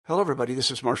Hello, everybody. This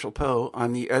is Marshall Poe.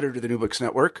 I'm the editor of the New Books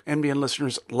Network. NBN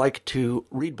listeners like to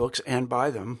read books and buy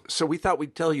them. So we thought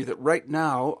we'd tell you that right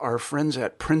now, our friends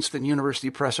at Princeton University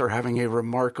Press are having a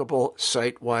remarkable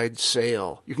site-wide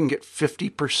sale. You can get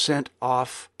 50%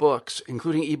 off books,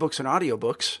 including ebooks and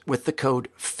audiobooks, with the code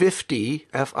 50,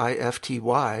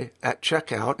 F-I-F-T-Y, at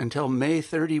checkout until May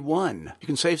 31. You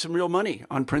can save some real money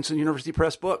on Princeton University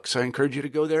Press books. I encourage you to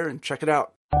go there and check it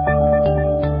out.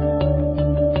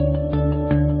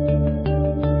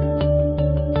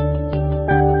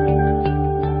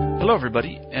 Hello,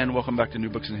 everybody, and welcome back to New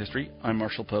Books in History. I'm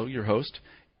Marshall Poe, your host.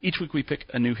 Each week we pick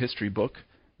a new history book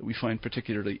that we find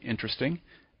particularly interesting,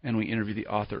 and we interview the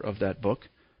author of that book.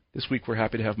 This week we're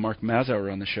happy to have Mark Mazower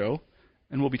on the show,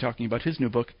 and we'll be talking about his new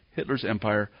book, Hitler's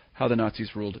Empire, How the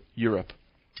Nazis Ruled Europe.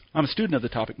 I'm a student of the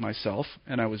topic myself,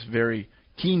 and I was very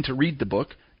keen to read the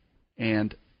book,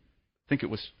 and think it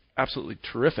was absolutely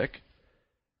terrific.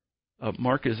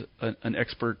 Mark is an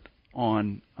expert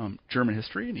on German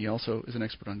history, and he also is an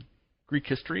expert on Greek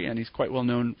history, and he's quite well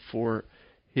known for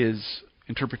his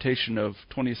interpretation of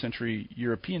 20th century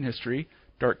European history,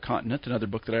 Dark Continent, another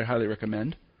book that I highly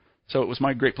recommend. So it was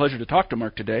my great pleasure to talk to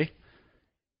Mark today.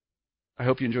 I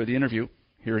hope you enjoy the interview.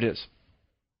 Here it is.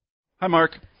 Hi,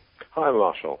 Mark. Hi,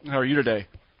 Marshall. How are you today?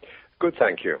 Good,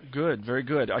 thank you. Good, very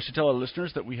good. I should tell our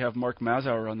listeners that we have Mark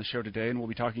Mazower on the show today, and we'll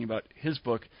be talking about his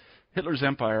book, Hitler's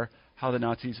Empire, How the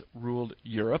Nazis Ruled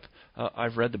Europe.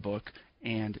 I've read the book,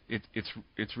 and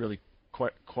it's really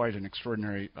quite an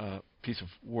extraordinary piece of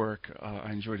work.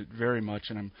 I enjoyed it very much,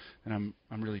 and I'm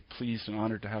really pleased and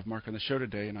honored to have Mark on the show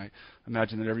today. And I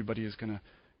imagine that everybody is going to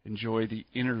enjoy the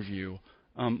interview.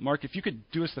 Mark, if you could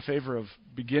do us the favor of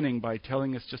beginning by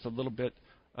telling us just a little bit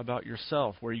about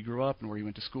yourself, where you grew up and where you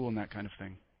went to school and that kind of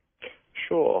thing.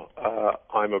 Sure.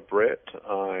 I'm a Brit.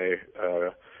 I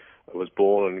was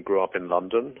born and grew up in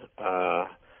London.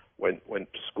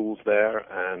 Went to schools there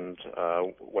and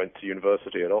went to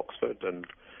university at Oxford and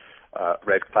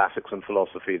read classics and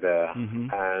philosophy there. Mm-hmm.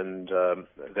 And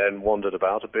then wandered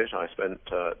about a bit. I spent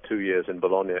 2 years in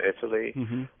Bologna, Italy.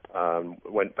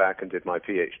 Mm-hmm. Went back and did my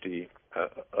PhD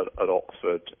at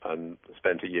Oxford and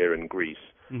spent a year in Greece.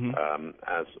 Mm-hmm.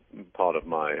 As part of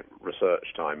my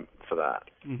research time for that.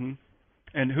 Mm-hmm.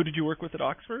 And who did you work with at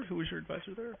Oxford? Who was your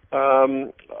advisor there?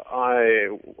 I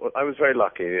was very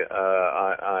lucky.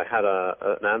 I had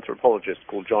an anthropologist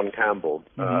called John Campbell,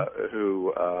 mm-hmm.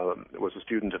 Who was a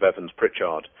student of Evans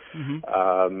Pritchard.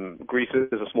 Mm-hmm. Greece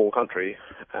is a small country,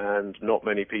 and not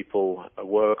many people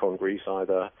work on Greece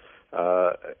either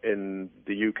in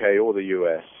the UK or the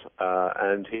US.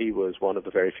 And he was one of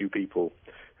the very few people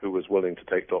who was willing to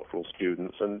take doctoral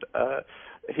students. And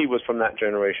he was from that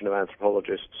generation of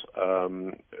anthropologists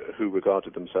who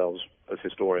regarded themselves as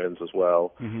historians as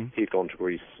well. Mm-hmm. He'd gone to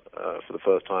Greece for the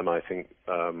first time, I think,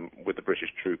 with the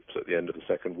British troops at the end of the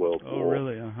Second World War. Oh,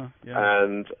 really? Uh-huh. Yeah.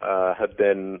 And had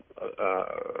then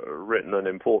written an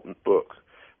important book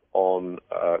on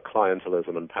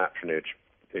clientelism and patronage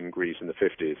in Greece in the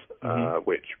 50s, mm-hmm.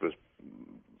 Which was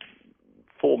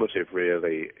formative,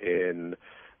 really, in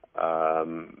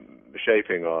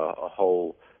shaping a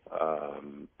whole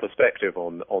perspective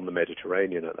on the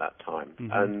Mediterranean at that time.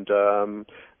 Mm-hmm. And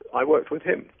I worked with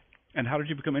him. And how did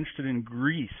you become interested in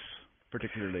Greece,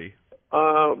 particularly?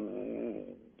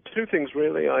 Two things,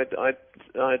 really.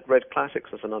 I'd read classics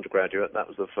as an undergraduate. That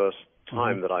was the first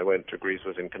time mm-hmm. that I went to Greece,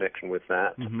 was in connection with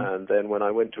that. Mm-hmm. And then when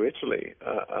I went to Italy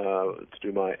to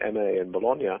do my MA in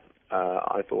Bologna,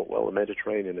 I thought, well, the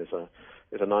Mediterranean is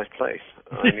a nice place.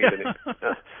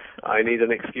 I need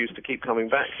an excuse to keep coming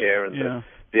back here. And yeah.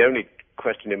 The only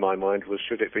question in my mind was,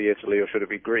 should it be Italy or should it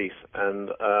be Greece?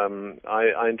 And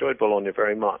I enjoyed Bologna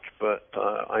very much, but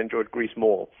I enjoyed Greece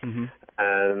more. Mm-hmm.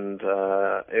 And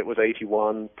it was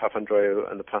 81. Papandreou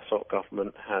and the PASOK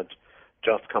government had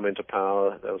just come into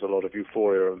power. There was a lot of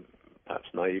euphoria and perhaps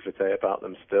naivete about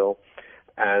them still.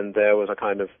 And there was a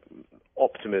kind of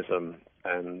optimism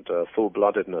and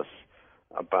full-bloodedness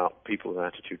about people's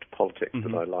attitude to politics mm-hmm.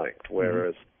 that I liked,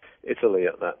 whereas mm-hmm. Italy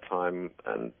at that time,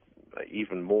 and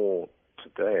even more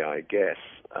today, I guess,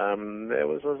 there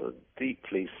was a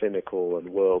deeply cynical and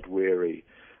world-weary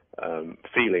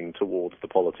feeling towards the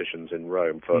politicians in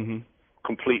Rome for mm-hmm.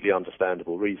 completely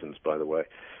understandable reasons, by the way.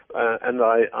 And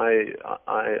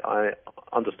I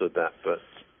understood that, but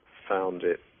found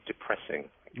it depressing.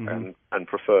 Mm-hmm. and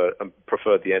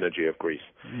preferred the energy of Greece.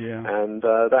 Yeah. And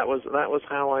that was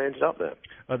how I ended up there.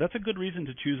 That's a good reason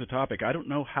to choose a topic. I don't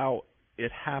know how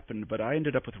it happened, but I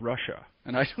ended up with Russia,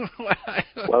 and I don't know why.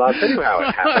 Well, I'll tell you how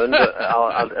it happened.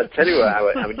 I'll tell you how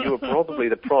it happened. You were probably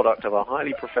the product of a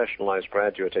highly professionalized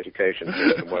graduate education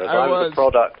system, whereas I was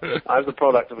the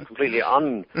product of a completely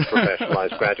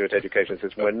unprofessionalized graduate education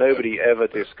system where nobody ever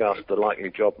discussed the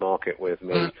likely job market with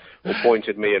me, or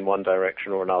pointed me in one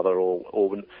direction or another,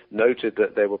 or noted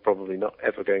that there were probably not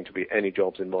ever going to be any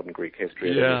jobs in modern Greek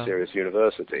history at any serious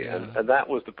university, and that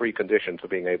was the precondition for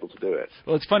being able to do it.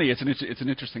 Well, it's funny. It's an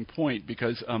interesting point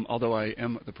because although I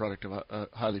am the product of a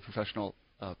highly professional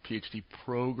PhD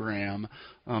program,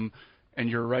 and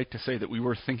you're right to say that we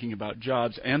were thinking about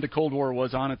jobs, and the Cold War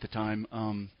was on at the time.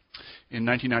 In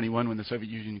 1991, when the Soviet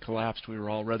Union collapsed, we were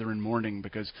all rather in mourning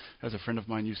because, as a friend of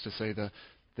mine used to say, the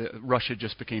Russia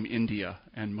just became India,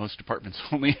 and most departments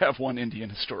only have one Indian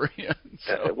historian.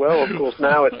 So. Well, of course,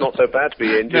 now it's not so bad to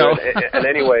be India, No. and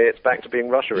anyway, it's back to being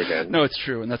Russia again. No, it's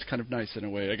true, and that's kind of nice in a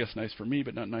way. I guess nice for me,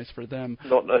 but not nice for them.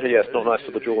 Not nice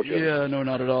for the Georgians. Yeah, no,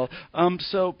 not at all.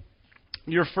 So,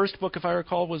 your first book, if I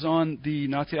recall, was on the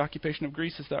Nazi occupation of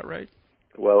Greece. Is that right?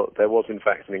 Well, there was in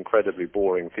fact an incredibly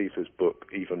boring thesis book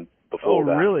even before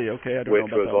that. Oh, really? Okay, I don't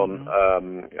know about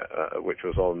that. Which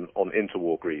was on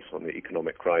interwar Greece, on the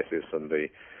economic crisis and the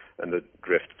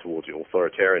drift towards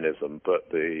authoritarianism. But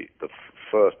the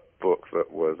first book that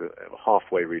was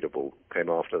halfway readable came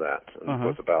after that, and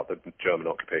was about the German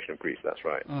occupation of Greece. That's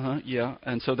right. Yeah,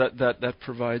 and so that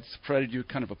provided you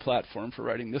kind of a platform for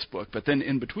writing this book. But then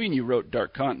in between, you wrote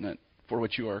Dark Continent, for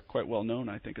which you are quite well known,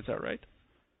 I think. Is that right?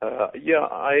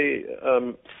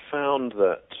 I found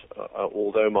that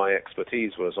although my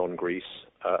expertise was on Greece,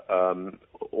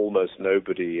 almost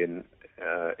nobody in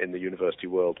the university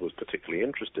world was particularly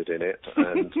interested in it,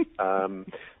 and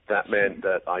that meant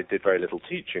that I did very little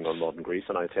teaching on modern Greece,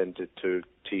 and I tended to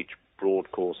teach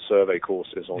broad course survey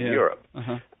courses on Europe,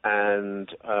 and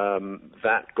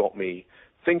that got me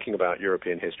thinking about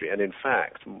European history. And in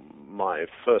fact, my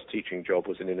first teaching job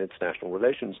was in an international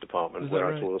relations department where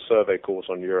I taught a survey course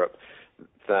on Europe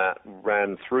that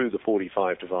ran through the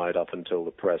 45 divide up until the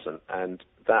present. And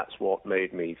that's what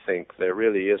made me think there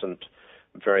really isn't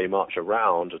very much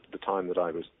around at the time that I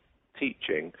was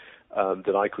teaching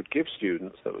that I could give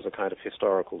students that was a kind of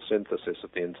historical synthesis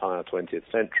of the entire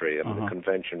 20th century. And the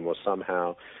convention was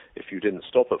somehow, if you didn't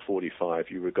stop at 45,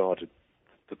 you regarded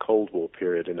the Cold War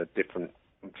period in a different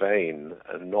vein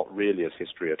and not really as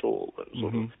history at all, but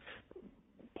sort of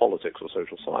politics or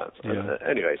social science.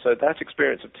 Anyway, so that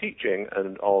experience of teaching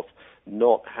and of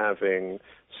not having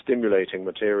stimulating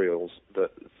materials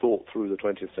that thought through the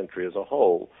 20th century as a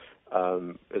whole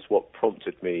is what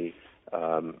prompted me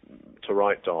to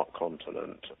write Dark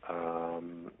Continent.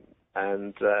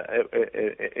 And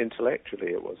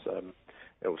intellectually, it was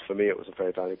for me, it was a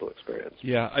very valuable experience.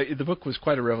 Yeah, the book was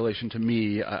quite a revelation to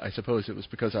me. I suppose it was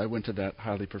because I went to that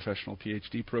highly professional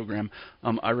PhD program.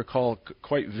 I recall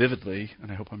quite vividly,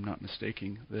 and I hope I'm not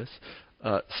mistaking this,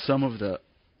 some of the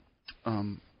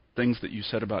things that you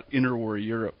said about interwar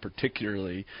Europe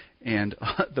particularly, and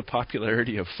the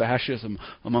popularity of fascism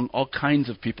among all kinds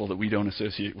of people that we don't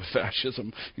associate with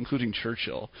fascism, including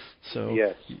Churchill. So,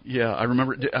 yeah, I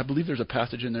remember, I believe there's a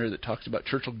passage in there that talks about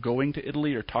Churchill going to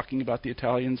Italy or talking about the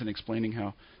Italians and explaining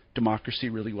how democracy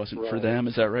really wasn't for them.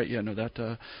 Is that right? Yeah, no, that's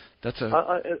a...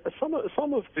 Some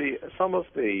of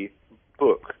the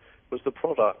book was the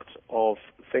product of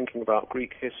thinking about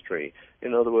Greek history.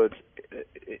 In other words,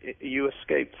 you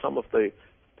escaped some of the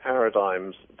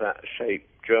paradigms that shape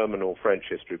German or French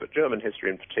history, but German history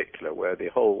in particular, where the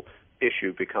whole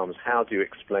issue becomes how do you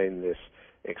explain this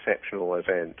exceptional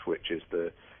event, which is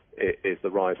the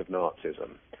rise of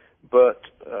Nazism. But,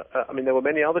 I mean, there were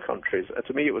many other countries.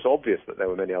 To me, it was obvious that there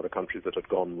were many other countries that had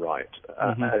gone right.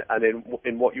 And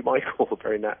in what you might call a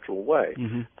very natural way,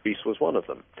 Greece was one of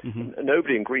them.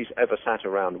 Nobody in Greece ever sat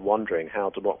around wondering how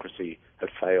democracy had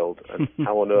failed and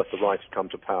how on earth the right had come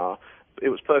to power. It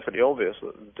was perfectly obvious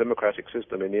that the democratic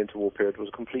system in the interwar period was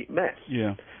a complete mess.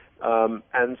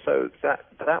 And so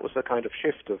that was a kind of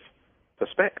shift of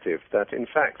perspective that, in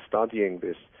fact, studying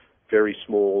this very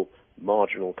small,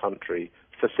 marginal country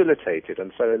facilitated.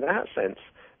 And so in that sense,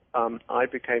 I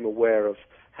became aware of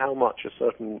how much a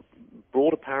certain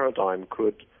broader paradigm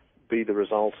could be the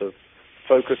result of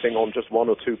focusing on just one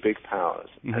or two big powers.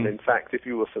 And in fact, if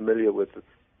you were familiar with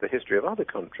the history of other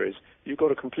countries, you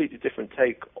got a completely different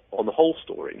take on the whole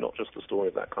story, not just the story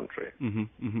of that country.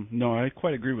 No, I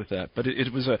quite agree with that. But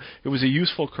it was a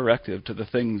useful corrective to the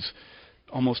things,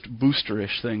 almost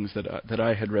boosterish things that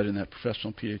I had read in that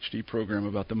professional PhD program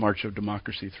about the march of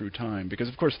democracy through time. Because,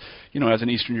 of course, as an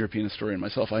Eastern European historian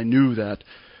myself, I knew that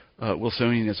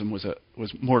Wilsonianism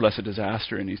was more or less a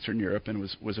disaster in Eastern Europe and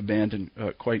was abandoned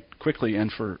quite quickly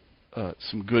and for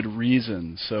some good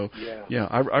reasons. So,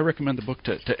 I recommend the book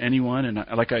to anyone. And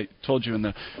like I told you in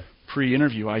the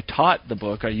pre-interview, I taught the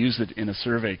book. I used it in a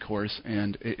survey course,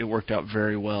 and it worked out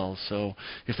very well. So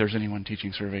if there's anyone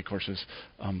teaching survey courses,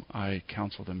 I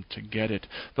counsel them to get it.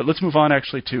 But let's move on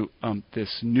actually to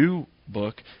this new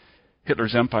book,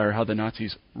 Hitler's Empire, How the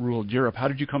Nazis Ruled Europe. How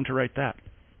did you come to write that?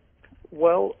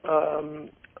 Well,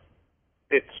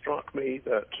 it struck me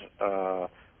that,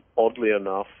 oddly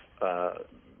enough,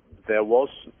 there was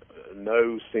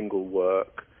no single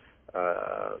work.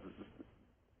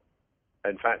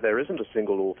 In fact, there isn't a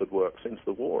single authored work since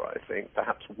the war, I think,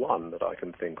 perhaps one that I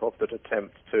can think of, that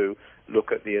attempts to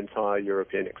look at the entire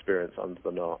European experience under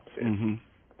the Nazis. Mm-hmm.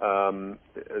 And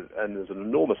there's an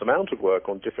enormous amount of work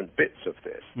on different bits of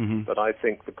this, but I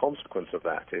think the consequence of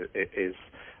that is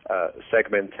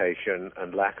segmentation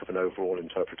and lack of an overall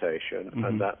interpretation,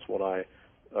 and that's what I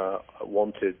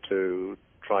wanted to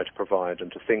try to provide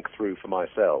and to think through for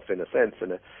myself, in a sense,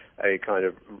 in a kind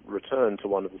of return to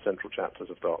one of the central chapters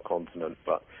of Dark Continent,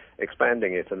 but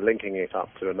expanding it and linking it up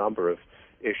to a number of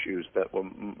issues that were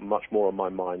much more on my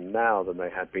mind now than they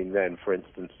had been then. For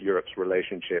instance, Europe's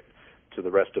relationship to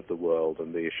the rest of the world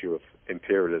and the issue of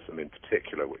imperialism in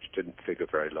particular, which didn't figure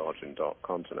very large in Dark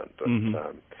Continent,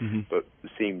 but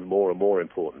seemed more and more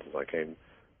important as I came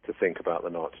to think about the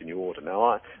Nazi New Order.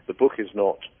 Now, the book is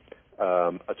not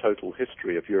a total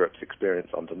history of Europe's experience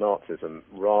under Nazism.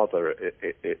 Rather,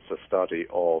 it's a study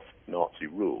of Nazi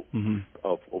rule,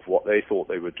 of what they thought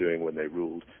they were doing when they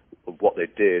ruled, of what they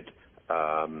did,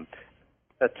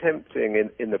 attempting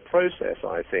in the process,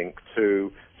 I think,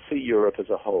 to see Europe as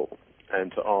a whole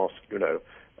and to ask,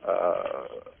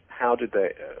 how did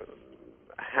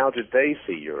they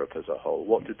see Europe as a whole?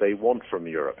 What did they want from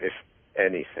Europe, if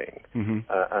anything?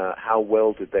 How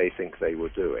well did they think they were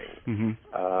doing?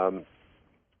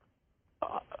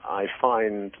 I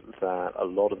find that a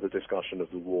lot of the discussion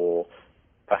of the war,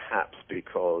 perhaps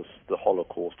because the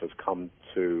Holocaust has come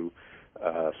to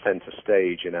center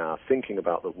stage in our thinking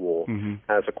about the war,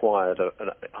 has acquired a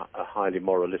highly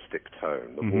moralistic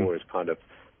tone. The war is kind of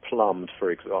plumbed,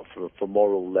 for example, for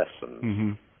moral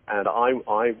lessons. And I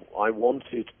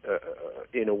wanted,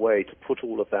 in a way, to put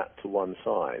all of that to one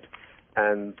side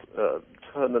and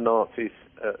turn the Nazis,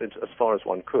 as far as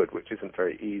one could, which isn't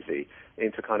very easy,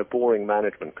 into kind of boring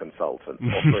management consultants,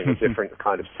 offering a different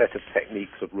kind of set of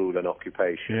techniques of rule and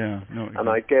occupation. And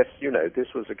I guess, this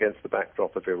was against the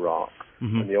backdrop of Iraq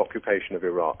and the occupation of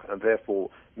Iraq, and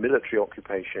therefore military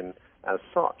occupation as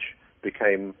such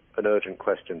became an urgent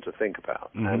question to think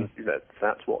about. And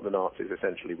that's what the Nazis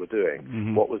essentially were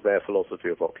doing. What was their philosophy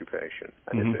of occupation?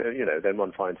 And then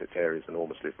one finds its areas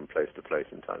enormously from place to place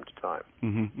and time to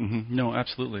time. No,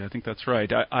 absolutely. I think that's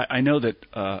right. I know that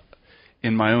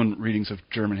in my own readings of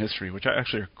German history, which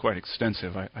actually are quite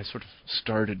extensive, I sort of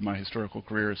started my historical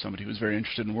career as somebody who was very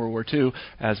interested in World War II,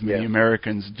 as many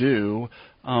Americans do.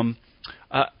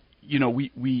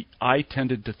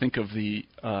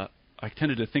 I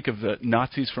tended to think of the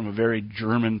Nazis from a very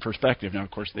German perspective. Now, of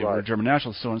course, they were German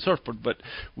nationalists, so on and so forth, but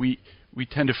we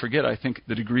tend to forget, I think,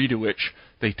 the degree to which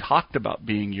they talked about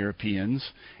being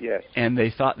Europeans, and they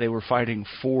thought they were fighting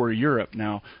for Europe.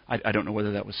 Now, I don't know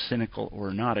whether that was cynical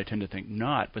or not. I tend to think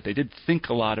not, but they did think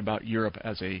a lot about Europe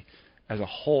as a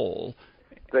whole.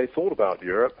 They thought about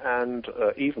Europe, and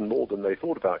even more than they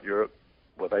thought about Europe,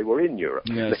 well, they were in Europe.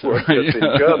 They weren't just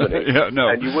in Germany.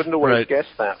 And you wouldn't always guess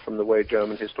that from the way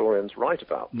German historians write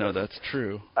about them. No, that's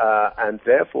true. And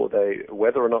therefore,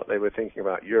 whether or not they were thinking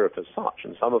about Europe as such,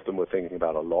 and some of them were thinking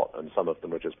about a lot, and some of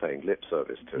them were just paying lip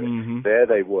service to it, there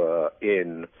they were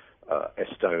in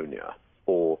Estonia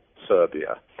or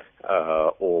Serbia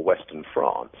or Western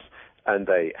France, and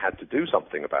they had to do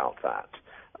something about that.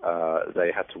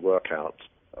 They had to work out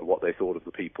what they thought of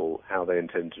the people, how they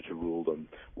intended to rule them,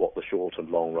 what the short and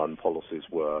long run policies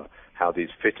were, how these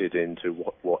fitted into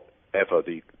whatever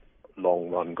the long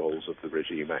run goals of the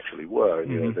regime actually were.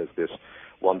 And there's this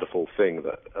wonderful thing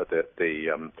that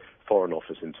the Foreign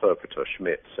Office interpreter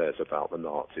Schmidt says about the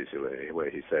Nazis, where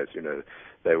he says,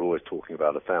 they were always talking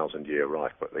about 1,000-year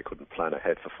Reich, but they couldn't plan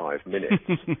ahead for 5 minutes.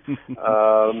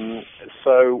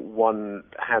 So one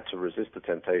had to resist the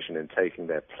temptation in taking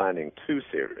their planning too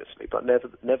seriously. But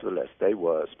nevertheless, they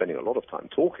were spending a lot of time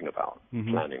talking about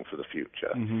planning for the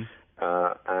future.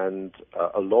 And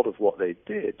a lot of what they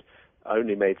did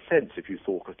only made sense if you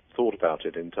thought about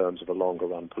it in terms of a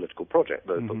longer-run political project,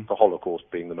 the Holocaust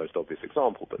being the most obvious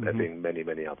example, but there being many,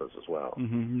 many others as well.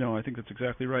 No, I think that's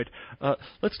exactly right.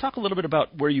 Let's talk a little bit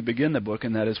about where you begin the book,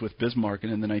 and that is with Bismarck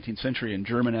and in the 19th century and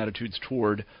German attitudes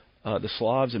toward the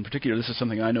Slavs in particular. This is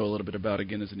something I know a little bit about,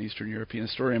 again, as an Eastern European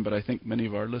historian, but I think many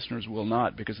of our listeners will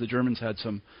not, because the Germans had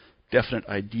some definite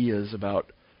ideas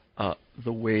about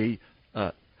the way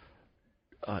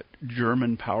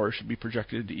German power should be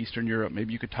projected into Eastern Europe.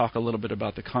 Maybe you could talk a little bit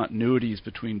about the continuities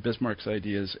between Bismarck's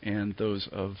ideas and those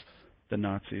of the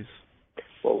Nazis.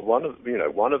 Well, one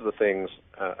of the things,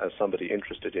 as somebody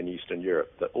interested in Eastern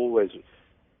Europe, that always,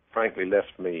 frankly,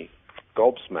 left me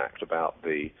gobsmacked about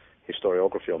the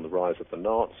historiography on the rise of the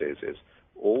Nazis is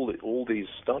all these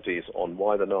studies on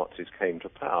why the Nazis came to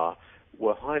power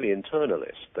were highly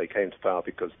internalist. They came to power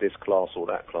because this class or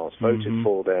that class voted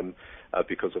for them,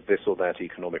 because of this or that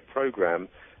economic program.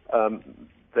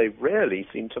 They rarely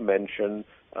seem to mention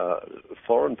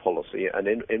foreign policy, and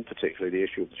in particular the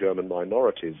issue of the German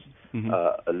minorities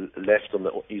left on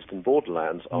the eastern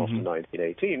borderlands after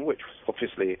 1918, which was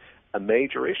obviously a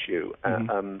major issue.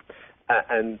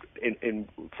 And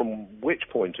from which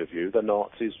point of view the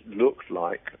Nazis looked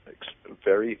like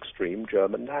very extreme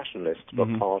German nationalists, but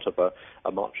part of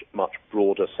a much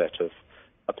broader set of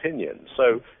opinions.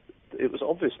 So it was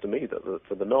obvious to me that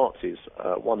for the Nazis,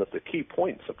 one of the key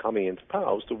points of coming into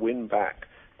power was to win back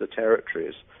the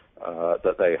territories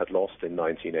that they had lost in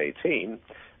 1918,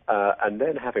 and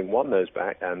then having won those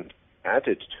back and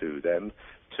added to them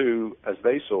to, as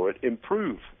they saw it,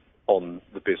 improve on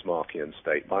the Bismarckian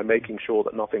state by making sure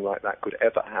that nothing like that could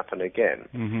ever happen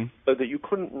again, so that you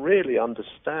couldn't really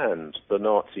understand the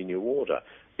Nazi New Order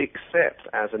except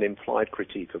as an implied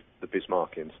critique of the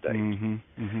Bismarckian state.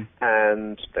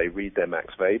 And they read their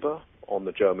Max Weber on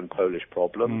the German-Polish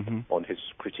problem, on his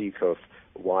critique of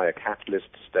why a capitalist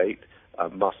state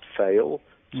must fail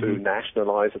to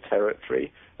nationalize a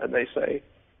territory, and they say,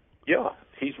 yeah,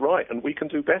 he's right, and we can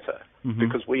do better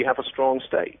because we have a strong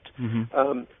state.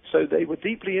 So they were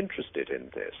deeply interested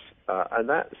in this, and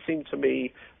that seemed to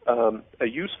me a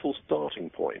useful starting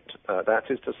point. That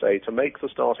is to say, to make the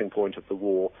starting point of the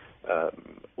war,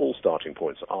 all starting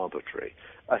points are arbitrary,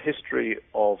 a history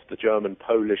of the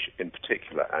German-Polish, in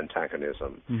particular,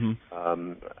 antagonism,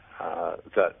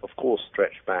 that, of course,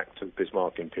 stretched back to the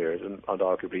Bismarckian period and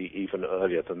arguably even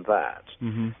earlier than that.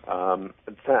 And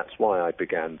that's why I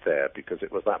began there, because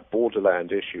it was that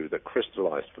borderland issue that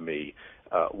crystallized for me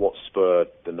what spurred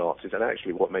the Nazis and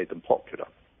actually what made them popular.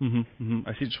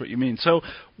 I see just what you mean. So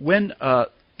when,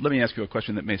 let me ask you a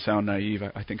question that may sound naive.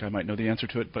 I think I might know the answer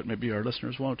to it, but maybe our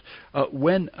listeners won't.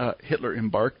 When Hitler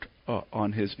embarked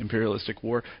on his imperialistic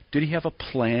war, did he have a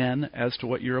plan as to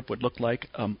what Europe would look like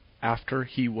after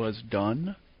he was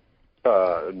done?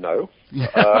 No.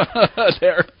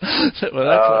 There.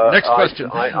 Well, next question.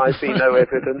 I see no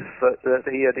evidence that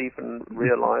he had even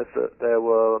realized that there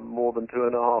were more than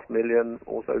 2.5 million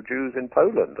or so Jews in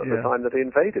Poland at the time that he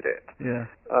invaded it.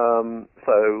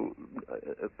 So,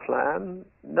 a plan?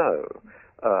 No.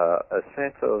 A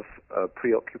set of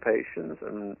preoccupations,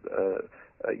 and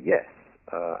yes.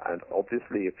 And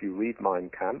obviously, if you read Mein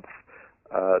Kampf,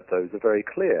 those are very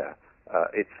clear.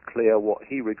 It's clear what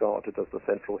he regarded as the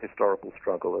central historical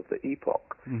struggle of the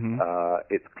epoch.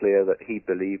 It's clear that he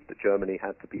believed that Germany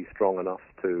had to be strong enough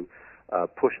to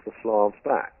push the Slavs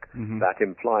back. That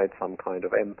implied some kind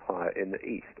of empire in the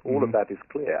east. All of that is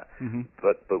clear.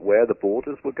 But where the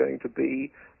borders were going to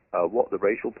be, what the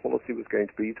racial policy was going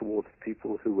to be towards the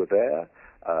people who were there,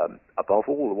 above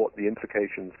all, what the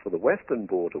implications for the western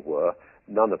border were,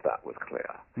 none of that was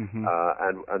clear.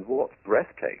 And what's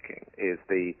breathtaking is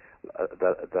the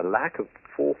lack of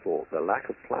forethought, the lack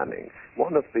of planning.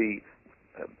 One of the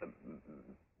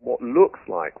what looks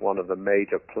like one of the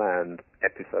major planned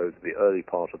episodes of the early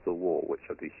part of the war, which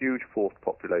are the huge forced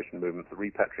population movements, the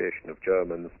repatriation of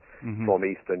Germans from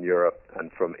Eastern Europe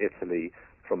and from Italy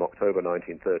from October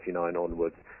 1939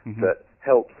 onwards, that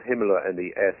helps Himmler and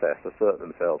the SS assert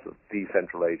themselves as the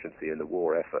central agency in the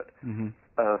war effort.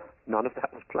 None of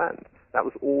that was planned. That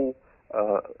was all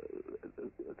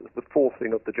the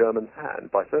forcing of the Germans'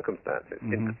 hand by circumstances,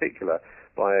 in particular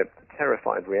by a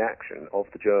terrified reaction of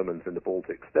the Germans in the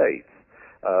Baltic states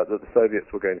that the Soviets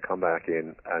were going to come back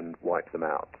in and wipe them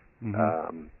out,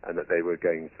 and that they were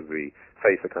going to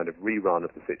face a kind of rerun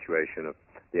of the situation of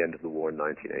the end of the war in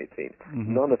 1918.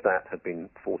 None of that had been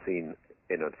foreseen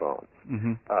in advance.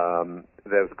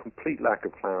 There was a complete lack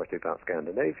of clarity about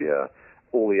Scandinavia.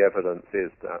 All the evidence is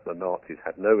that the Nazis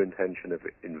had no intention of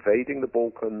invading the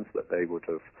Balkans, that they would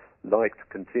have liked to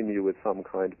continue with some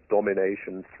kind of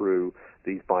domination through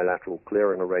these bilateral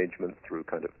clearing arrangements, through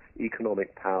kind of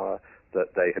economic power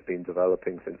that they had been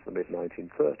developing since the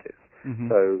mid-1930s.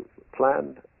 So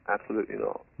planned? Absolutely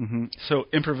not. So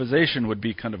improvisation would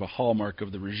be kind of a hallmark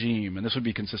of the regime, and this would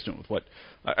be consistent with what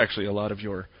actually a lot of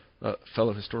your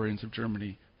fellow historians of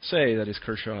Germany say, that is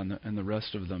Kershaw and the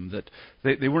rest of them, that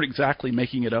they weren't exactly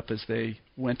making it up as they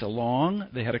went along.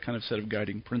 They had a kind of set of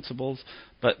guiding principles,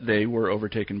 but they were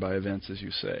overtaken by events, as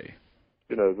you say.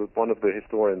 You know, one of the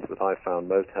historians that I found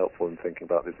most helpful in thinking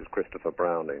about this is Christopher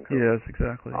Browning. Yes,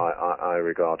 exactly. I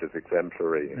regard as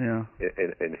exemplary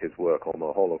in his work on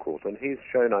the Holocaust. And he's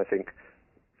shown, I think,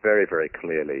 very, very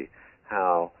clearly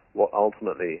how what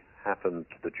ultimately happened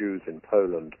to the Jews in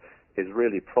Poland is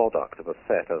really product of a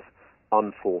set of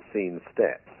unforeseen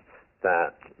steps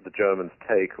that the Germans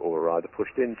take, or are either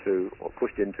pushed into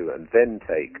and then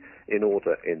take in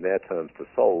order, in their terms, to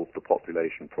solve the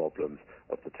population problems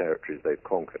of the territories they've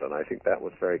conquered. And I think that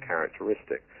was very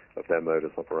characteristic of their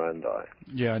modus operandi.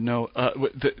 Yeah, no,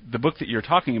 the book that you're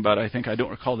talking about, I think, I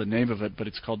don't recall the name of it, but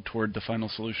it's called Toward the Final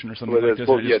Solution or something like this.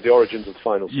 The Origins of the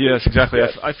Final Solution. Yes, exactly.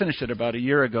 Yes. I finished it about a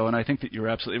year ago, and I think that you're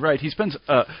absolutely right. He spends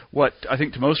what I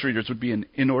think to most readers would be an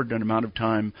inordinate amount of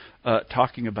time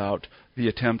talking about the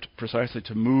attempt precisely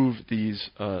to move these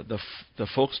the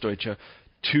Volksdeutsche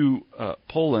to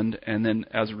Poland, and then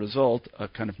as a result, a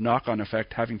kind of knock-on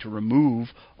effect, having to remove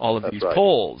all of these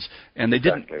Poles, and they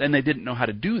didn't know how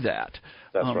to do that.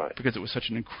 That's right. Because it was such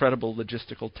an incredible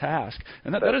logistical task,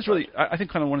 and that is really, I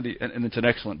think, kind of one of the, and it's an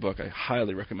excellent book. I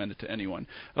highly recommend it to anyone.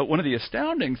 One of the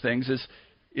astounding things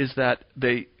is that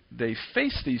they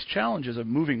face these challenges of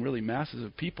moving really masses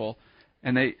of people,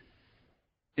 and they,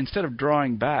 instead of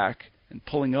drawing back and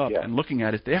pulling up and looking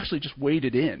at it, they actually just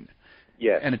waded in.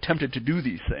 Yes. And attempted to do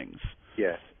these things.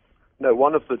 Yes. No,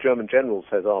 one of the German generals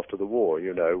says after the war,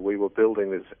 you know, we were building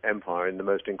this empire in the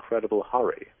most incredible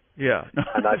hurry. Yeah.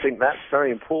 And I think that's very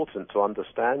important to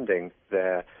understanding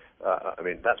their,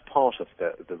 that's part of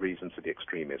the reason for the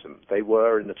extremism. They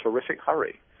were in a terrific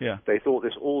hurry. Yeah. They thought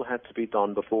this all had to be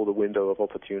done before the window of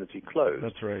opportunity closed.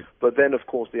 That's right. But then, of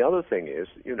course, the other thing is,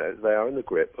 you know, they are in the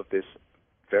grip of this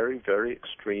very, very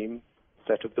extreme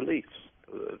set of beliefs.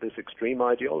 This extreme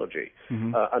ideology,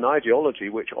 an ideology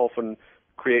which often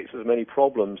creates as many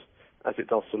problems as it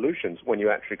does solutions when you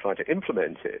actually try to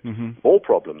implement it, more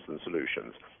problems than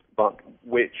solutions, but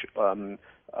which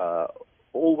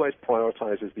always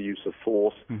prioritizes the use of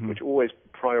force, which always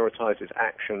prioritizes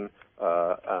action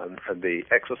and the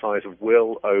exercise of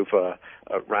will over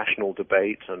rational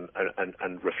debate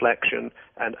and reflection.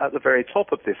 And at the very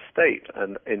top of this state,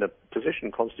 and in a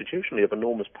position constitutionally of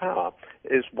enormous power,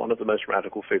 is one of the most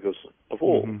radical figures of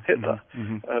all, Hitler,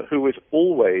 who is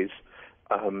always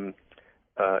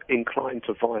inclined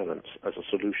to violence as a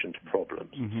solution to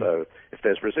problems. So if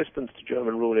there's resistance to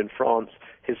German rule in France,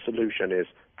 his solution is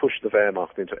push the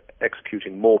Wehrmacht into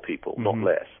executing more people, not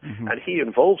less. And he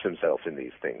involves himself in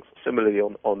these things. Similarly,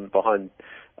 on behind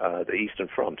the Eastern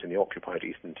Front in the occupied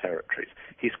Eastern territories,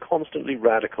 he's constantly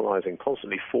radicalizing,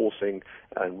 constantly forcing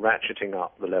and ratcheting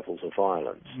up the levels of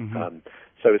violence.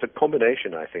 So it's a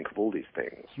combination, I think, of all these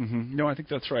things. No, I think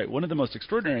that's right. One of the most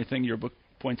extraordinary things your book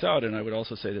points out, and I would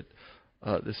also say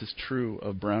that this is true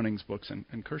of Browning's books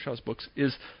and Kershaw's books,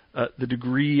 is the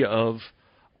degree of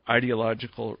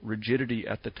ideological rigidity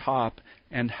at the top,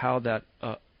 and how that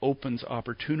opens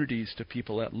opportunities to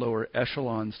people at lower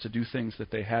echelons to do things that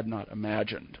they had not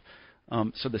imagined.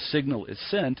 So the signal is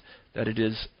sent that it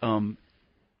is,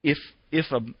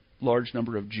 if a large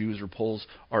number of Jews or Poles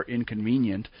are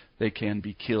inconvenient, they can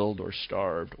be killed or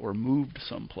starved or moved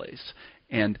someplace.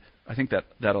 And I think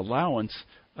that allowance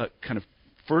kind of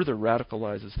further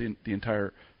radicalizes the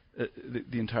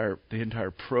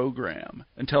entire program,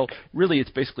 until really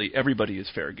it's basically everybody is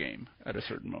fair game at a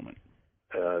certain moment.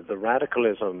 The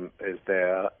radicalism is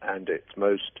there, and it's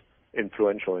most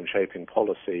influential in shaping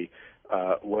policy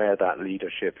where that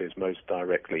leadership is most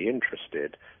directly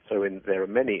interested. So there are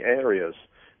many areas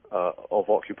of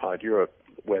occupied Europe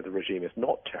where the regime is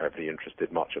not terribly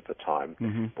interested much of the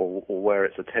time, or where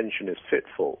its attention is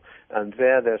fitful. And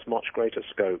there's much greater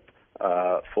scope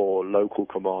for local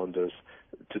commanders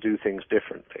to do things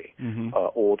differently,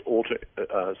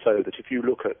 so that if you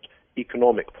look at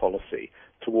economic policy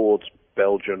towards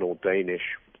Belgian or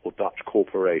Danish or Dutch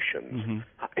corporations,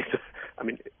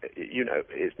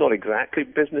 it's not exactly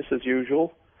business as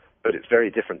usual, but it's very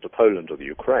different to Poland or the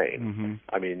Ukraine.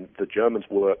 I mean, the Germans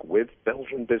work with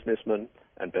Belgian businessmen,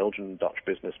 and Belgian and Dutch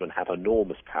businessmen have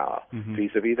enormous power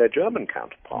vis-a-vis their German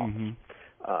counterparts.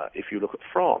 If you look at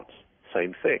France,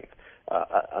 same thing.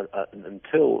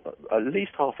 Until at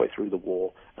least halfway through the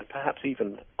war, and perhaps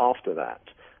even after that,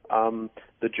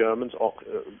 the Germans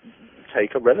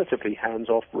take a relatively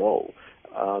hands-off role.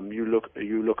 You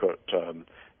look at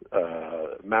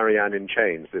Marianne in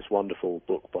Chains, this wonderful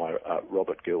book by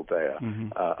Robert Gildea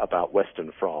about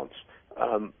Western France,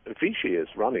 Vichy is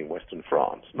running Western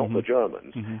France, not the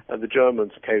Germans, and the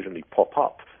Germans occasionally pop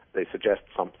up. They suggest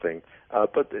something,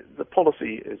 but the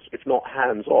policy is, if not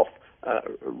hands-off,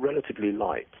 relatively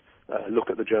light. Look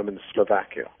at the German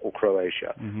Slovakia or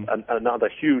Croatia, another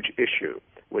huge issue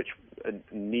which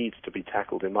needs to be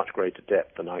tackled in much greater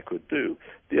depth than I could do.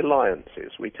 The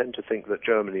alliances. We tend to think that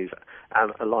Germany's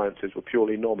alliances were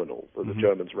purely nominal, that the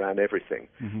Germans ran everything.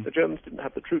 The Germans didn't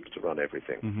have the troops to run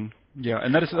everything. Yeah,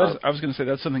 and that is I was going to say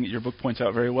that's something that your book points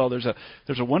out very well. There's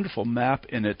a wonderful map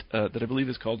in it that I believe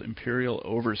is called Imperial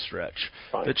Overstretch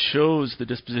that shows the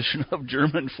disposition of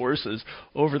German forces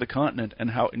over the continent and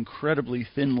how incredibly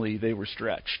thinly they were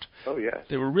stretched. Oh, yes.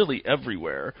 They were really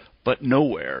everywhere, but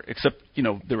nowhere, except,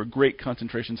 there were great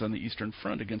concentrations on the Eastern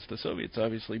Front against the Soviets,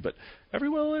 obviously, but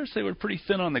everywhere else they were pretty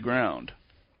thin on the ground.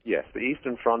 Yes, the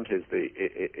Eastern Front is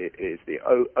the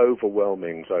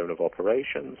overwhelming zone of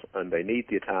operations, and they need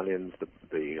the Italians,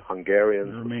 the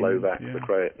Hungarians, the Slovaks,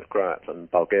 the Croats, and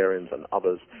Bulgarians, and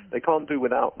others. They can't do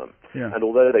without them. Yeah. And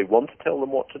although they want to tell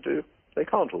them what to do, they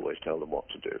can't always tell them what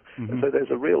to do. And so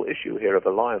there's a real issue here of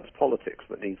alliance politics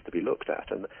that needs to be looked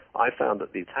at. And I found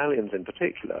that the Italians in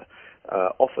particular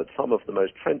offered some of the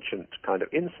most trenchant kind of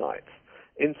insights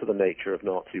into the nature of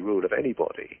Nazi rule of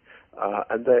anybody.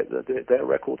 And their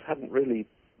records hadn't really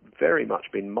very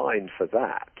much been mined for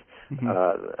that.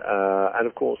 And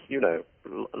of course,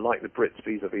 like the Brits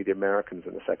vis-a-vis the Americans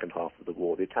in the second half of the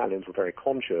war, the Italians were very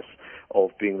conscious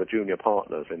of being the junior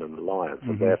partners in an alliance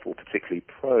and therefore particularly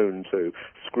prone to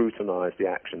scrutinize the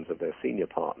actions of their senior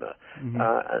partner.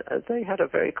 And they had a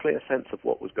very clear sense of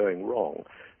what was going wrong.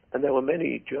 And there were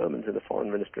many Germans in the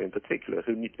foreign ministry in particular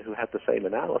who had the same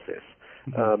analysis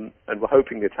and were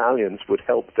hoping the Italians would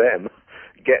help them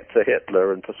get to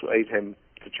Hitler and persuade him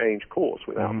to change course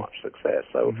without much success.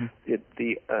 So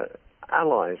the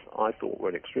Allies, I thought, were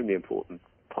an extremely important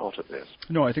part of this.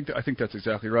 No, I think that's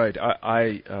exactly right.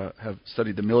 I have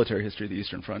studied the military history of the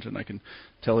Eastern Front, and I can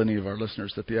tell any of our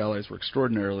listeners that the Allies were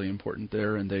extraordinarily important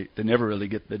there, and they never really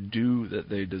get the due that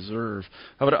they deserve.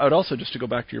 I would also, just to go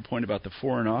back to your point about the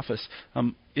Foreign Office,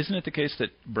 isn't it the case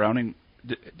that Browning,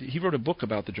 he wrote a book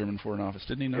about the German Foreign Office,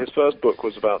 didn't he? Not? His first book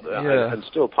was about, and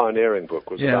still pioneering book,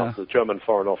 was about the German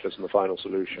Foreign Office and the Final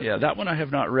Solution. Yeah, that one I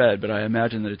have not read, but I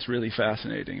imagine that it's really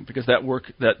fascinating because that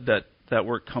work that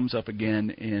work comes up again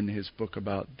in his book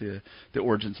about the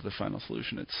origins of the Final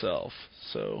Solution itself.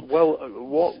 So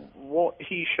what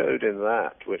he showed in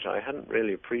that, which I hadn't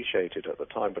really appreciated at the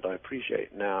time, but I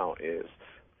appreciate now, is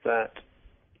that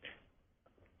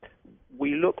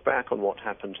we look back on what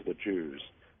happened to the Jews,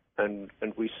 and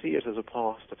we see it as a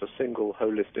part of a single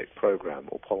holistic program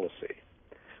or policy.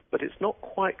 But it's not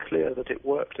quite clear that it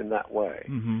worked in that way,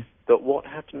 that what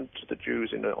happened to the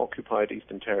Jews in the occupied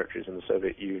Eastern territories in the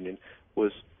Soviet Union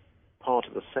was part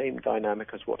of the same dynamic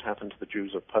as what happened to the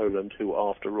Jews of Poland, who,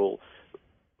 after all,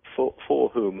 for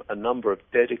whom a number of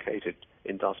dedicated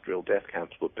industrial death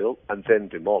camps were built and then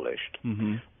demolished,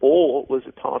 or was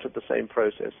it part of the same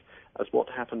process as what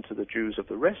happened to the Jews of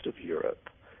the rest of Europe,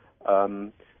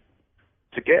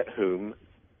 to get whom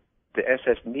the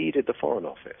SS needed the Foreign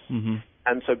Office.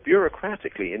 And so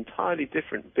bureaucratically, entirely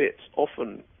different bits,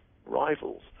 often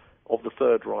rivals of the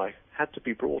Third Reich, had to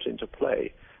be brought into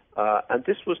play. And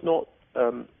this was not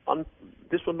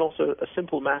a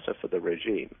simple matter for the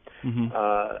regime.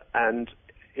 And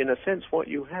in a sense, what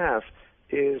you have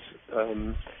is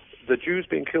the Jews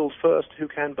being killed first, who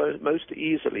can most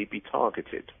easily be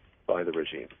targeted by the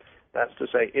regime. That's to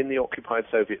say, in the occupied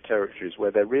Soviet territories,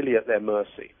 where they're really at their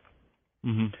mercy.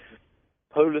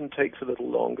 Poland takes a little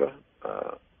longer.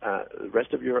 The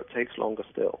rest of Europe takes longer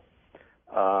still.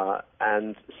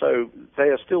 And so they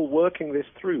are still working this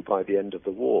through by the end of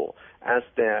the war as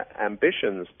their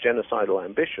ambitions, genocidal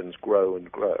ambitions, grow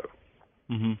and grow.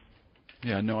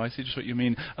 Yeah, no, I see just what you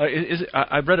mean.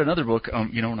 I've read another book,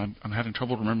 and I'm having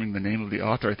trouble remembering the name of the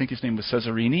author. I think his name was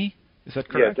Cesarini. Is that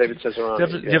correct? Yeah, David Cesarani.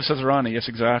 David Cesarani, yes,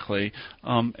 exactly.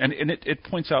 And it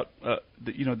points out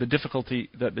the difficulty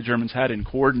that the Germans had in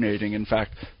coordinating, in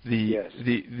fact, the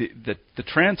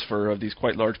transfer of these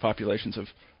quite large populations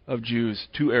of Jews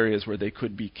to areas where they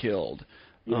could be killed.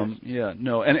 And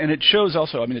it shows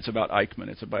also. I mean, it's about Eichmann.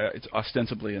 It's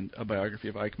ostensibly a biography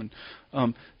of Eichmann.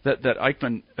 That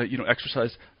Eichmann,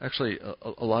 exercised actually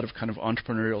a lot of kind of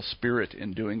entrepreneurial spirit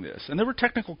in doing this, and there were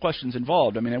technical questions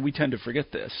involved. I mean, and we tend to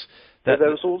forget this. There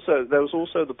was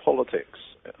also the politics,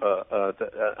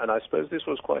 and I suppose this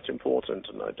was quite important.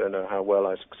 And I don't know how well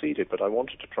I succeeded, but I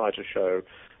wanted to try to show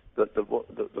that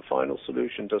the final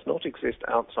solution does not exist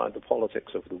outside the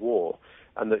politics of the war,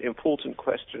 and the important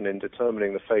question in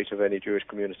determining the fate of any Jewish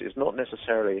community is not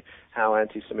necessarily how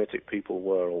anti-Semitic people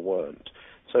were or weren't,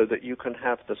 so that you can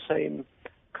have the same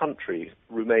country,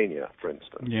 Romania, for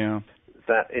instance,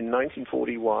 that in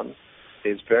 1941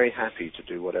 is very happy to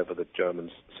do whatever the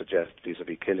Germans suggest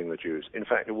vis-à-vis killing the Jews. In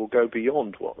fact, it will go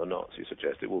beyond what the Nazis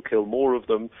suggest. It will kill more of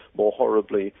them, more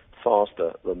horribly,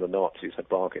 faster than the Nazis had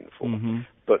bargained for.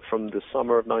 But from the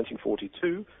summer of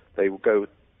 1942, they will go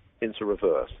into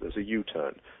reverse. There's a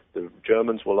U-turn. The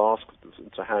Germans will ask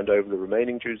to hand over the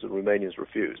remaining Jews, the Romanians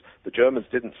refuse. The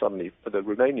Romanians,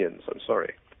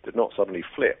 did not suddenly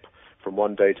flip from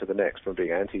one day to the next from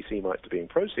being anti-Semites to being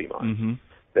pro-Semites.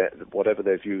 Whatever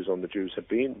their views on the Jews had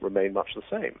been remained much the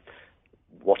same.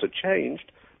 What had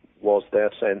changed was their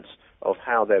sense of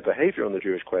how their behavior on the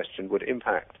Jewish question would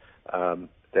impact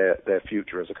their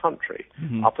future as a country.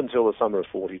 Up until the summer of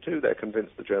 42, they're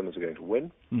convinced the Germans are going to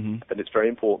win, and it's very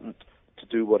important to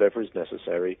do whatever is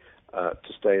necessary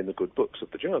to stay in the good books of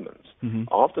the Germans.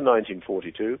 After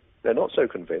 1942, they're not so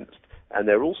convinced, and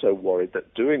they're also worried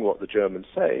that doing what the Germans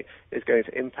say is going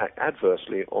to impact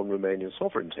adversely on Romanian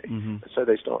sovereignty. So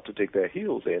they start to dig their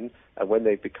heels in, and when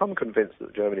they become convinced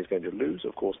that Germany is going to lose,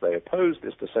 of course they oppose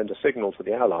this to send a signal to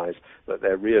the Allies that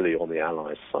they're really on the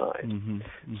Allies' side.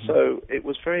 So it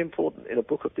was very important in a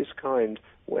book of this kind,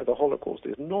 where the Holocaust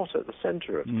is not at the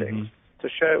center of things, to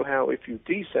show how if you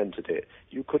decentered it,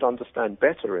 you could understand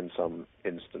better in some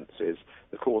instances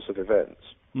the course of events.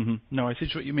 No, I see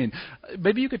what you mean.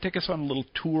 Maybe you could take us on a little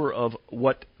tour of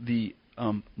what the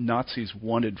Nazis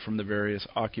wanted from the various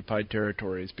occupied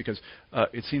territories, because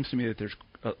it seems to me that there's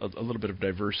a little bit of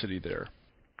diversity there.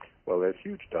 Well, there's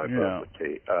huge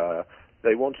diversity.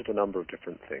 They wanted a number of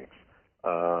different things.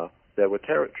 There were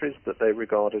territories that they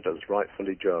regarded as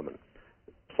rightfully German.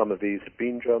 Some of these had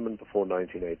been German before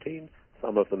 1918.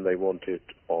 Some of them they wanted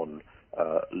on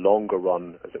longer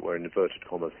run, as it were, in inverted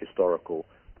commas, historical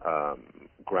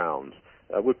grounds.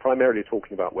 We're primarily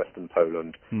talking about Western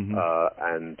Poland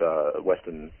and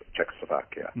Western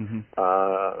Czechoslovakia,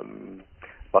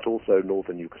 but also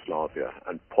Northern Yugoslavia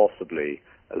and possibly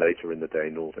later in the day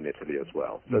Northern Italy as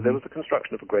well. So there was the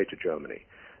construction of a greater Germany.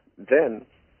 Then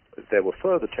there were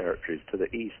further territories to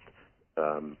the east,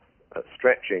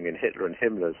 stretching in Hitler and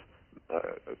Himmler's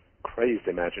crazed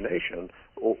imagination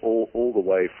all the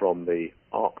way from the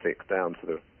Arctic down to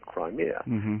the Crimea,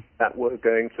 that were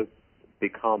going to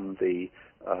become the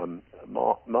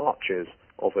marches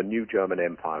of a new German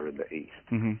empire in the east.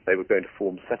 They were going to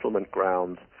form settlement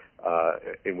grounds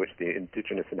in which the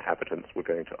indigenous inhabitants were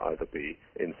going to either be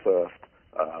insurfed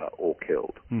or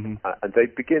killed. And they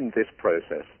begin this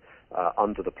process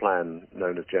under the plan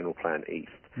known as General Plan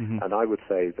East. And I would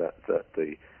say that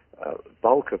the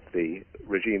bulk of the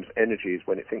regime's energies,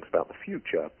 when it thinks about the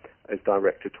future, is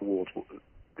directed towards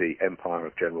the empire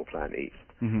of General Plan East.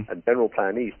 And General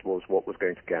Plan East was what was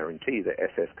going to guarantee the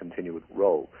SS continued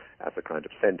role as a kind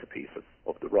of centerpiece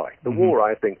of the Reich. The war,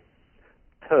 I think,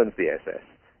 turns the SS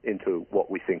into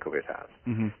what we think of it as.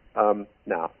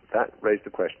 Now, that raised the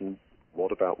question,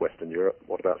 what about Western Europe?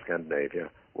 What about Scandinavia?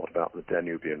 What about the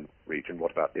Danubian region?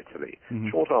 What about Italy?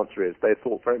 Short answer is they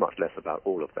thought very much less about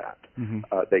all of that.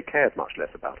 They cared much less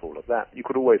about all of that. You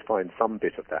could always find some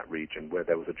bit of that region where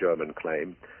there was a German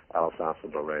claim, Alsace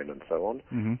and Lorraine and so on.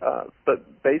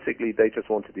 But basically they just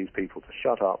wanted these people to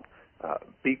shut up,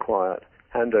 be quiet,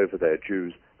 hand over their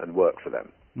Jews and work for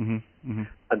them.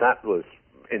 And that was,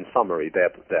 in summary, their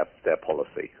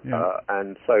policy.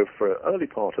 And so for an early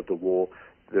part of the war,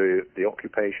 the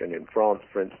occupation in France,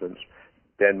 for instance,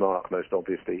 Denmark, most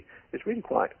obviously, is really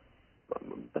quite,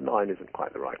 benign isn't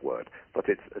quite the right word, but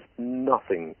it's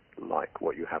nothing like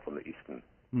what you have on the eastern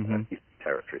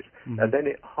territories. And then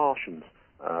it harshens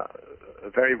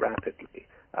very rapidly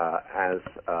as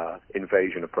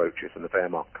invasion approaches and the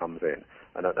Wehrmacht comes in.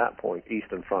 And at that point,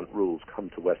 Eastern Front rules come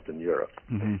to Western Europe.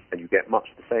 And you get much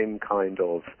the same kind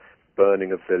of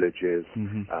burning of villages,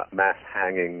 mass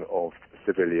hanging of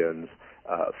civilians,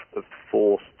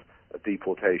 forced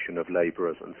deportation of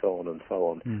laborers and so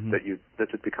on, that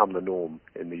had become the norm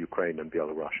in the Ukraine and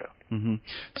Belarusia.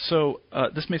 So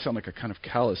this may sound like a kind of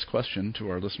callous question to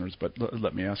our listeners, but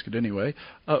let me ask it anyway.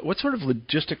 What sort of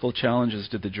logistical challenges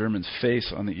did the Germans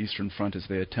face on the Eastern Front as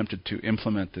they attempted to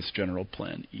implement this General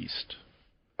Plan East?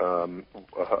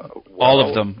 All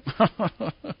of them.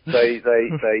 they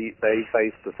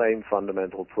faced the same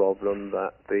fundamental problem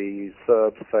that the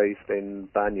Serbs faced in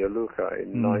Banja Luka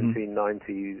in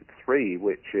 1993,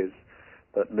 which is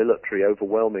that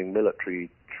overwhelming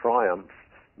military triumph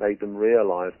made them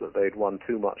realize that they'd won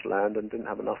too much land and didn't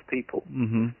have enough people.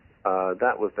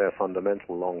 That was their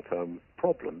fundamental long-term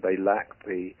problem. They lacked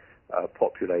the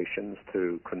populations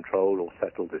to control or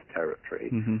settle this territory.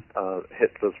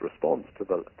 Hitler's response to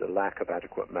the lack of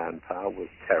adequate manpower was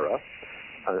terror,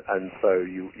 and so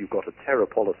you got a terror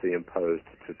policy imposed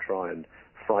to try and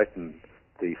frighten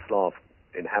the Slav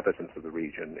inhabitants of the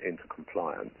region into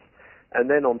compliance. And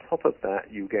then on top of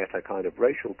that, you get a kind of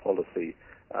racial policy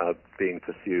being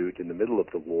pursued in the middle of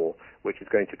the war, which is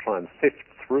going to try and sift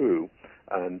through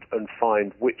and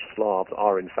find which Slavs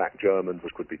are in fact Germans,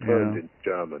 which could be turned into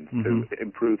Germans to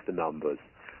improve the numbers.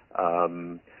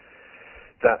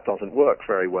 That doesn't work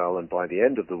very well, and by the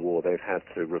end of the war, they've had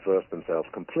to reverse themselves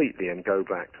completely and go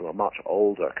back to a much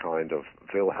older kind of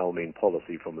Wilhelmine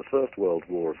policy from the First World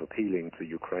War of appealing to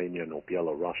Ukrainian or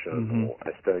Belarusian or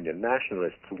Estonian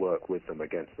nationalists to work with them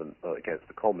against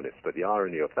the communists. But the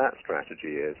irony of that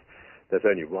strategy is there's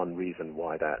only one reason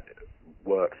why that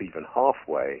works even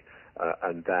halfway,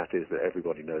 and that is that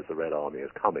everybody knows the Red Army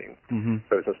is coming.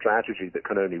 So it's a strategy that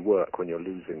can only work when you're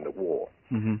losing the war.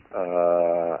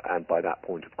 And by that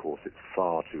point, of course, it's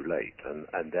far too late.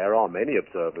 And there are many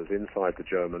observers inside the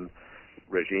German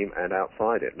regime and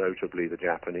outside it, notably the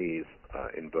Japanese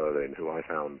in Berlin, who I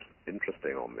found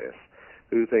interesting on this,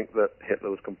 who think that Hitler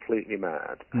was completely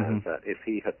mad, and that if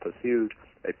he had pursued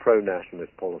a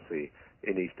pro-nationalist policy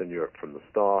in Eastern Europe from the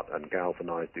start and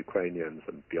galvanized Ukrainians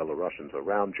and Belarusians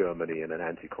around Germany in an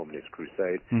anti-communist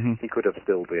crusade, he could have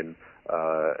still been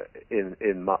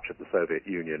in much of the Soviet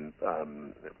Union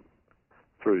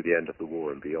through the end of the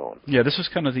war and beyond. Yeah, this was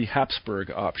kind of the Habsburg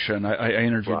option. I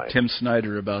interviewed Tim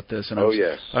Snyder about this, and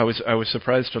I was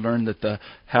surprised to learn that the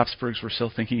Habsburgs were still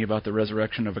thinking about the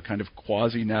resurrection of a kind of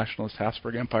quasi-nationalist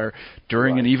Habsburg Empire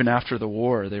during and even after the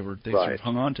war. They sort of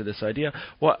hung on to this idea.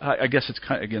 Well, I guess it's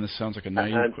kind of, again, this sounds like a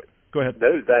naive. Go ahead.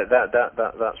 No,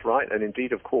 that's right. And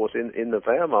indeed, of course, in the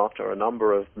Wehrmacht are a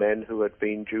number of men who had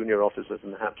been junior officers in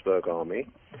the Habsburg army.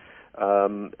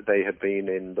 They had been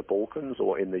in the Balkans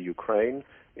or in the Ukraine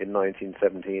in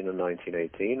 1917 and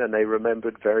 1918, and they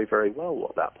remembered very, very well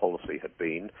what that policy had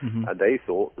been, and they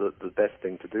thought that the best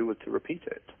thing to do was to repeat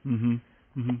it.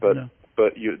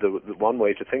 But the one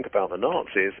way to think about the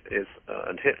Nazis is,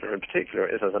 and Hitler in particular,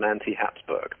 is as an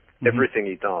anti-Habsburg. Everything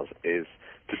he does is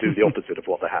to do the opposite of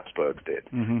what the Habsburgs did.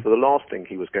 So the last thing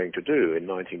he was going to do in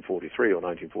 1943 or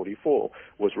 1944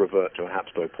 was revert to a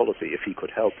Habsburg policy if he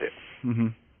could help it.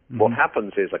 What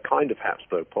happens is a kind of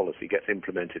Habsburg policy gets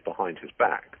implemented behind his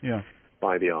back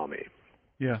by the army.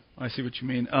 Yeah, I see what you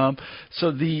mean.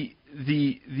 So the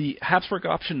Habsburg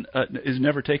option is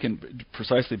never taken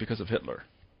precisely because of Hitler.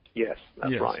 Yes,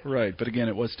 that's right. Right, but again,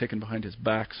 it was taken behind his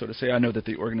back, so to say. I know that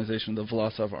the organization of the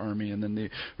Vlasov army and then the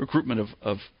recruitment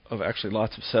of actually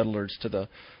lots of settlers to the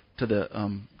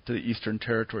eastern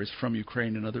territories from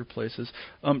Ukraine and other places.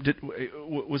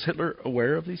 Was Hitler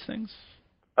aware of these things?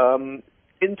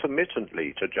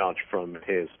 Intermittently, to judge from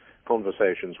his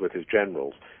conversations with his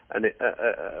generals, and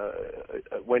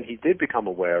when he did become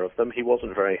aware of them, he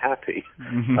wasn't very happy.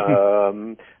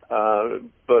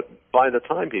 But by the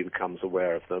time he becomes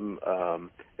aware of them,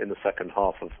 in the second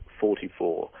half of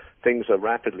 44, things are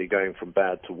rapidly going from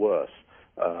bad to worse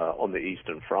on the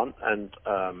Eastern Front, and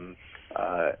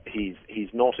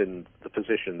he's not in the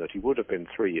position that he would have been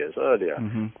 3 years earlier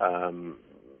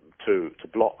to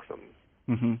block them.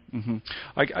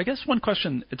 I guess one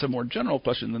question, it's a more general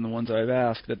question than the ones I've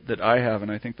asked that I have,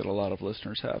 and I think that a lot of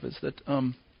listeners have, is that,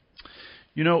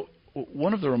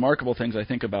 one of the remarkable things I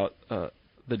think about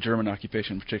the German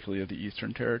occupation, particularly of the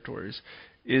Eastern Territories,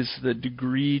 is the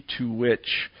degree to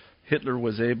which Hitler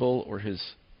was able, or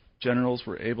his generals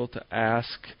were able to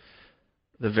ask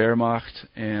the Wehrmacht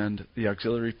and the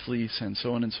auxiliary police and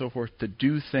so on and so forth to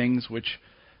do things which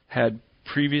had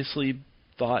previously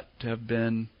thought to have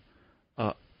been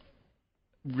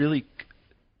really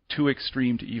too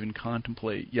extreme to even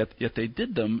contemplate, yet they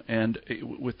did them, and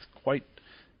with quite,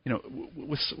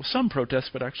 with some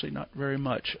protest, but actually not very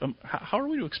much. How are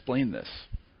we to explain this?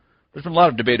 There's been a lot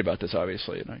of debate about this,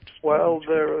 obviously. Well,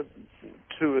 there are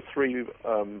two or three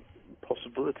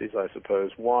possibilities, I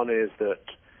suppose. One is that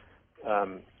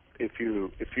if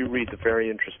you read the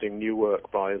very interesting new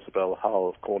work by Isabel Hull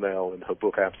of Cornell in her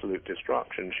book Absolute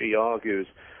Destruction, she argues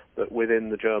that within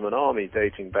the German army,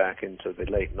 dating back into the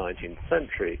late 19th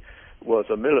century, was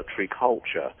a military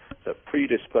culture that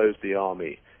predisposed the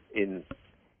army in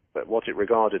what it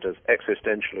regarded as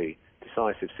existentially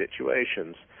decisive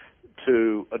situations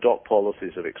to adopt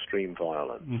policies of extreme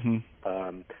violence. Mm-hmm.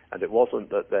 And it wasn't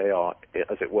that they are,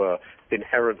 as it were,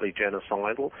 inherently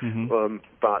genocidal, Mm-hmm.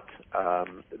 but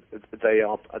they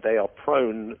are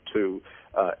prone to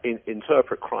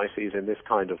interpret crises in this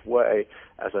kind of way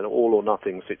as an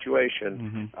all-or-nothing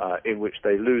situation in which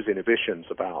they lose inhibitions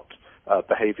about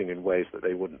behaving in ways that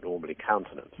they wouldn't normally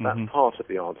countenance. Mm-hmm. That's part of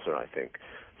the answer, I think.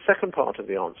 Second part of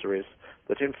the answer is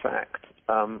that, in fact,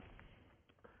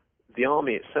 the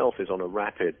army itself is on a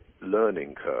rapid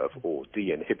learning curve, or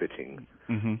de-inhibiting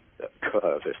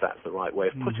curve, if that's the right way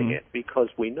of putting it, because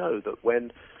we know that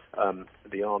when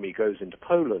the army goes into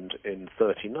Poland in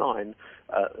 1939,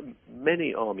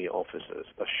 many army officers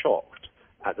are shocked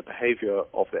at the behavior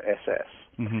of the SS,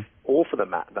 or for that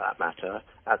matter,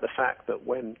 at the fact that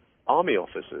when army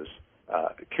officers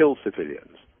kill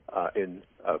civilians in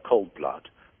cold blood,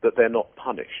 that they're not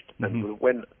punished. And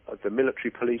when the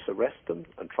military police arrest them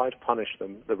and try to punish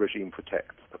them, the regime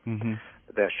protects them.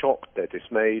 They're shocked, they're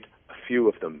dismayed, a few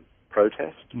of them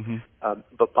protest.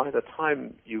 But by the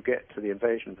time you get to the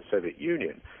invasion of the Soviet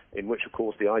Union, in which, of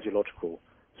course, the ideological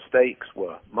stakes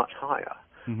were much higher,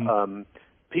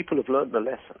 people have learned the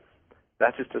lesson.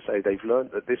 That is to say, they've learned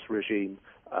that this regime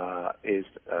is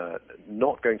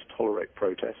not going to tolerate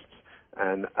protests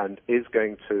and is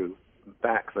going to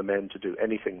back the men to do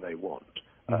anything they want.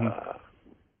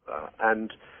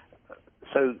 And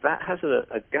so that has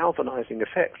a galvanizing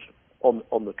effect on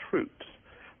the troops.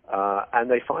 And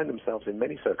they find themselves in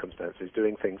many circumstances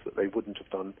doing things that they wouldn't have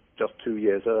done just 2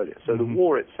 years earlier. So the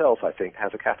war itself, I think,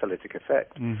 has a catalytic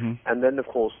effect. And then, of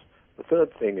course, the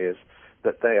third thing is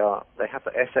that they have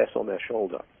the SS on their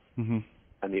shoulder.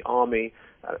 And the army,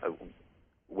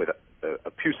 with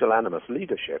a pusillanimous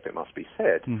leadership, it must be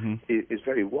said, is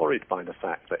very worried by the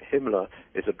fact that Himmler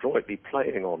is adroitly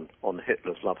playing on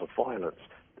Hitler's love of violence,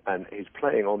 and he's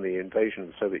playing on the invasion of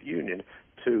the Soviet Union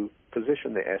to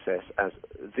position the SS as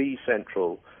the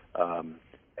central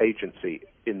agency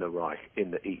in the Reich, in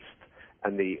the East.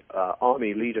 And the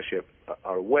army leadership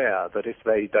are aware that if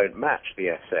they don't match the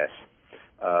SS,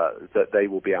 that they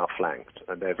will be outflanked,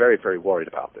 and they're very, very worried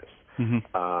about this.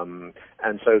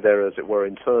 And so there are, as it were,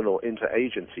 internal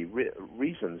interagency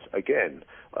reasons, again,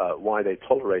 why they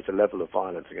tolerate a level of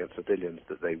violence against civilians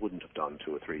that they wouldn't have done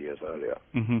 2 or 3 years earlier.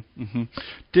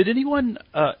 Did anyone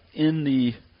in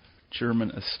the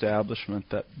German establishment,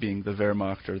 that being the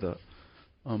Wehrmacht or the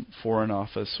Foreign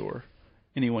Office or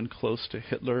anyone close to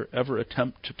Hitler, ever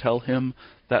attempt to tell him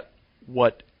that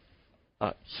what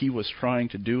he was trying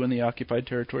to do in the occupied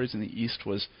territories in the East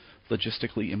was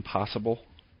logistically impossible?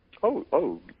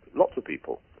 Oh, lots of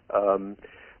people.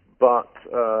 But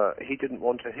he didn't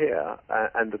want to hear,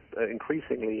 and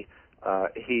increasingly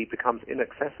he becomes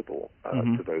inaccessible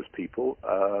to those people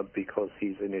because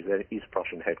he's in his East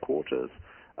Prussian headquarters.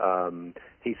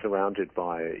 He's surrounded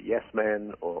by yes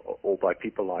men or by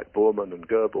people like Bormann and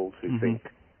Goebbels who think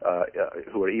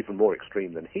who are even more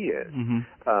extreme than he is.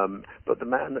 But the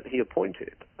man that he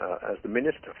appointed as the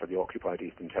minister for the occupied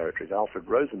Eastern Territories, Alfred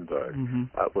Rosenberg,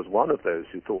 was one of those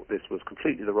who thought this was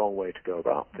completely the wrong way to go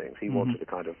about things. He wanted a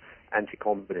kind of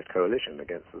anti-communist coalition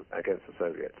against the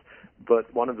Soviets.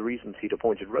 But one of the reasons he'd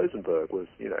appointed Rosenberg was,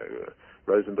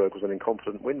 Rosenberg was an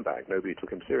incompetent windbag. Nobody took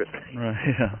him seriously.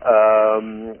 Right, yeah.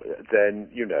 Then,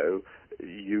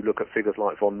 you look at figures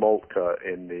like von Moltke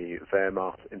in the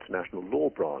Wehrmacht International Law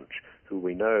Branch, who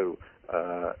we know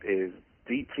is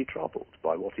deeply troubled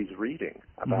by what he's reading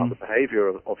about the behavior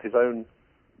of his own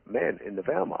men in the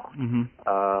Wehrmacht,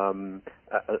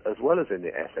 as well as in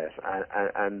the SS,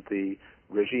 and the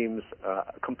regime's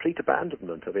complete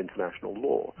abandonment of international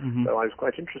law. So I was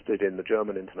quite interested in the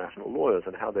German international lawyers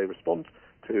and how they respond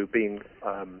to being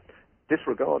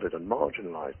disregarded and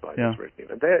marginalized by this regime.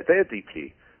 And they're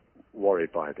deeply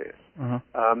worried by this.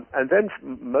 And then,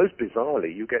 most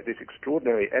bizarrely, you get this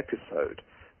extraordinary episode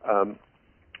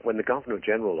when the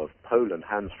Governor-General of Poland,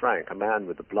 Hans Frank, a man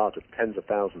with the blood of tens of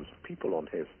thousands of people on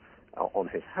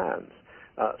his hands,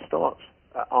 starts,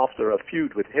 after a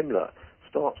feud with Himmler,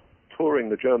 starts touring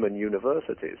the German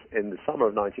universities in the summer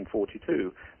of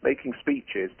 1942, making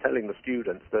speeches telling the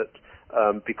students that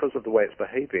because of the way it's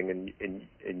behaving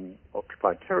in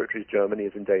occupied territories, Germany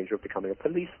is in danger of becoming a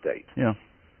police state. Yeah.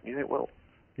 You think, well,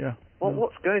 yeah,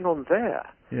 What's going on there?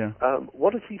 Yeah.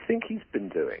 What does he think he's been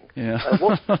doing? Yeah.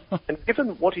 And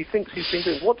given what he thinks he's been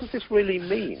doing, what does this really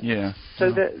mean? Yeah.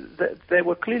 So there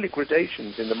were clearly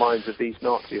gradations in the minds of these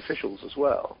Nazi officials as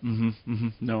well.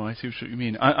 No, I see what you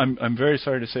mean. I'm very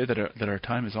sorry to say that our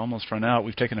time is almost run out.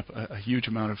 We've taken up a huge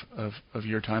amount of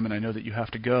your time, and I know that you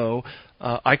have to go.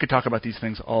 I could talk about these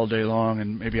things all day long,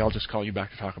 and maybe I'll just call you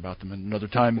back to talk about them another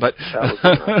time. But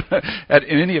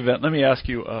in any event, let me ask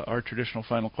you our traditional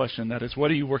final question. That is,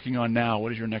 what are you working on now?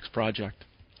 What is your next project?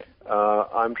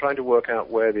 I'm trying to work out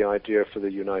where the idea for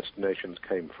the United Nations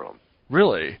came from.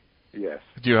 Really? Yes.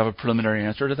 Do you have a preliminary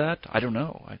answer to that? I don't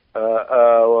know.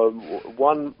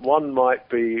 One might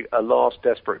be a last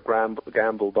desperate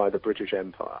gamble by the British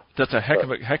Empire. That's a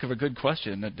heck of a good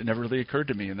question. That never really occurred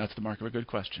to me, and that's the mark of a good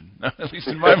question, at least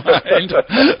in my mind.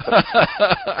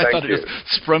 I thought it just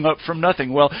sprung up from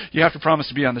nothing. Well, you have to promise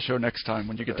to be on the show next time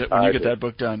when you get that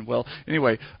book done. Well,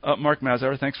 anyway, Mark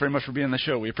Mazower, thanks very much for being on the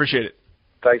show. We appreciate it.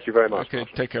 Thank you very much. Okay,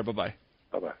 take care. Bye-bye.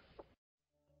 Bye-bye.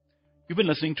 You've been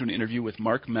listening to an interview with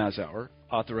Mark Mazower,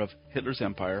 author of Hitler's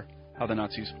Empire, How the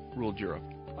Nazis Ruled Europe.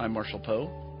 I'm Marshall Poe,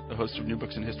 the host of New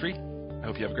Books in History. I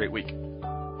hope you have a great week.